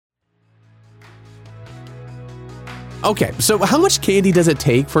Okay, so how much candy does it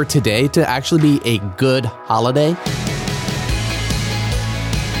take for today to actually be a good holiday?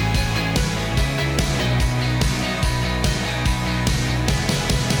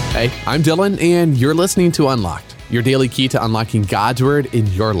 Hey, I'm Dylan, and you're listening to Unlocked, your daily key to unlocking God's Word in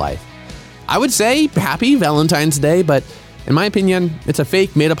your life. I would say happy Valentine's Day, but in my opinion, it's a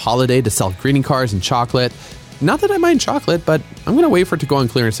fake made-up holiday to sell greeting cards and chocolate. Not that I mind chocolate, but I'm going to wait for it to go on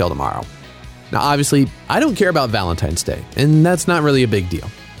clearance sale tomorrow. Now, obviously, I don't care about Valentine's Day, and that's not really a big deal.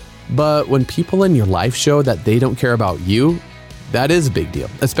 But when people in your life show that they don't care about you, that is a big deal,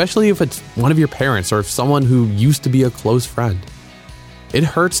 especially if it's one of your parents or someone who used to be a close friend. It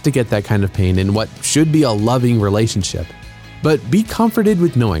hurts to get that kind of pain in what should be a loving relationship. But be comforted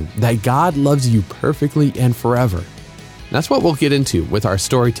with knowing that God loves you perfectly and forever. That's what we'll get into with our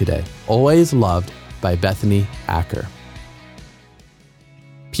story today, Always Loved by Bethany Acker.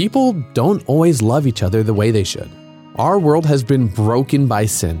 People don't always love each other the way they should. Our world has been broken by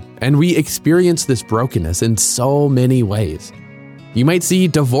sin, and we experience this brokenness in so many ways. You might see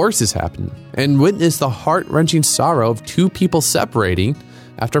divorces happen and witness the heart-wrenching sorrow of two people separating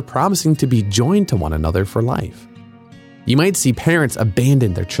after promising to be joined to one another for life. You might see parents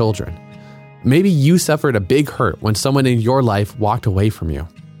abandon their children. Maybe you suffered a big hurt when someone in your life walked away from you.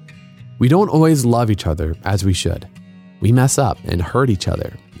 We don't always love each other as we should. We mess up and hurt each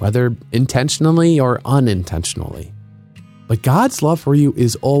other, whether intentionally or unintentionally. But God's love for you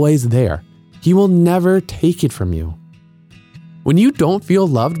is always there. He will never take it from you. When you don't feel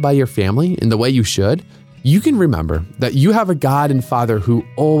loved by your family in the way you should, you can remember that you have a God and Father who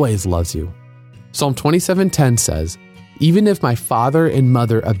always loves you. Psalm 27:10 says, "Even if my father and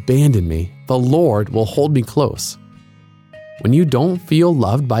mother abandon me, the Lord will hold me close." When you don't feel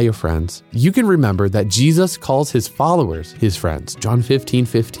loved by your friends, you can remember that Jesus calls his followers his friends, John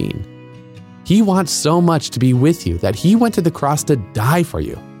 15:15. He wants so much to be with you that he went to the cross to die for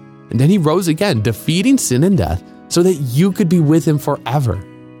you. And then he rose again, defeating sin and death so that you could be with him forever.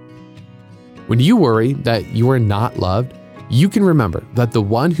 When you worry that you are not loved, you can remember that the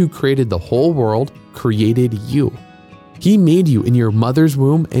one who created the whole world created you. He made you in your mother's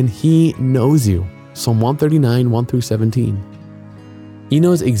womb, and he knows you. Psalm 139, 1-17. He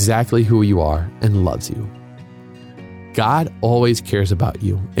knows exactly who you are and loves you. God always cares about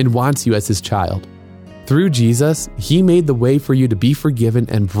you and wants you as his child. Through Jesus, he made the way for you to be forgiven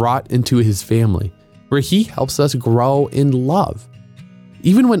and brought into his family, where he helps us grow in love.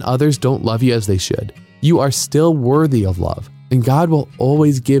 Even when others don't love you as they should, you are still worthy of love, and God will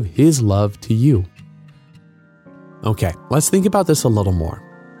always give his love to you. Okay, let's think about this a little more.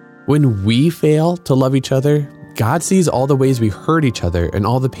 When we fail to love each other, God sees all the ways we hurt each other and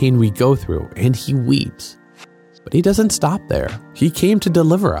all the pain we go through, and he weeps. But he doesn't stop there. He came to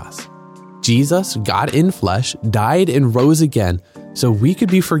deliver us. Jesus, God in flesh, died and rose again so we could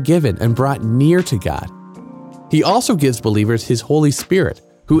be forgiven and brought near to God. He also gives believers his Holy Spirit,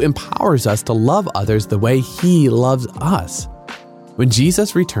 who empowers us to love others the way he loves us. When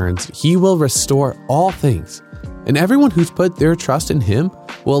Jesus returns, he will restore all things, and everyone who's put their trust in him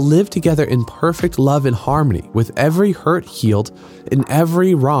will live together in perfect love and harmony, with every hurt healed and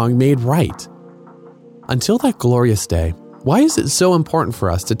every wrong made right. Until that glorious day, why is it so important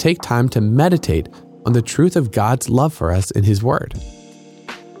for us to take time to meditate on the truth of God's love for us in his word?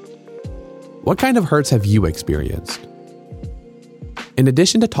 What kind of hurts have you experienced? In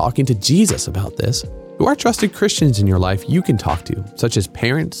addition to talking to Jesus about this, who are trusted Christians in your life you can talk to, such as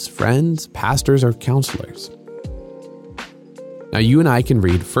parents, friends, pastors, or counselors? Now you and I can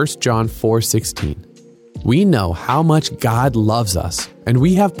read 1 John 4:16. We know how much God loves us, and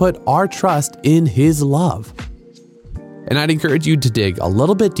we have put our trust in his love. And I'd encourage you to dig a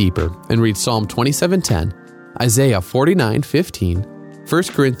little bit deeper and read Psalm 27:10, Isaiah 49:15,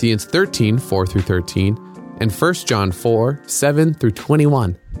 1 Corinthians 13:4-13, and 1 John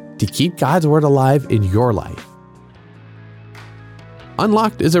 4:7-21 to keep God's word alive in your life.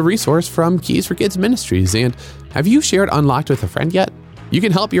 Unlocked is a resource from Keys for Kids Ministries, and have you shared Unlocked with a friend yet? You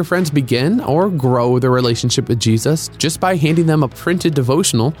can help your friends begin or grow their relationship with Jesus just by handing them a printed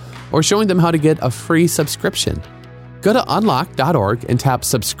devotional or showing them how to get a free subscription. Go to unlocked.org and tap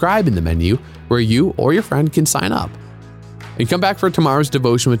subscribe in the menu where you or your friend can sign up. And come back for tomorrow's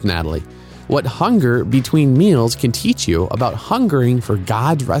devotion with Natalie. What hunger between meals can teach you about hungering for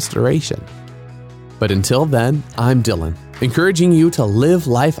God's restoration. But until then, I'm Dylan, encouraging you to live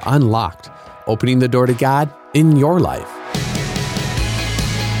life unlocked, opening the door to God in your life.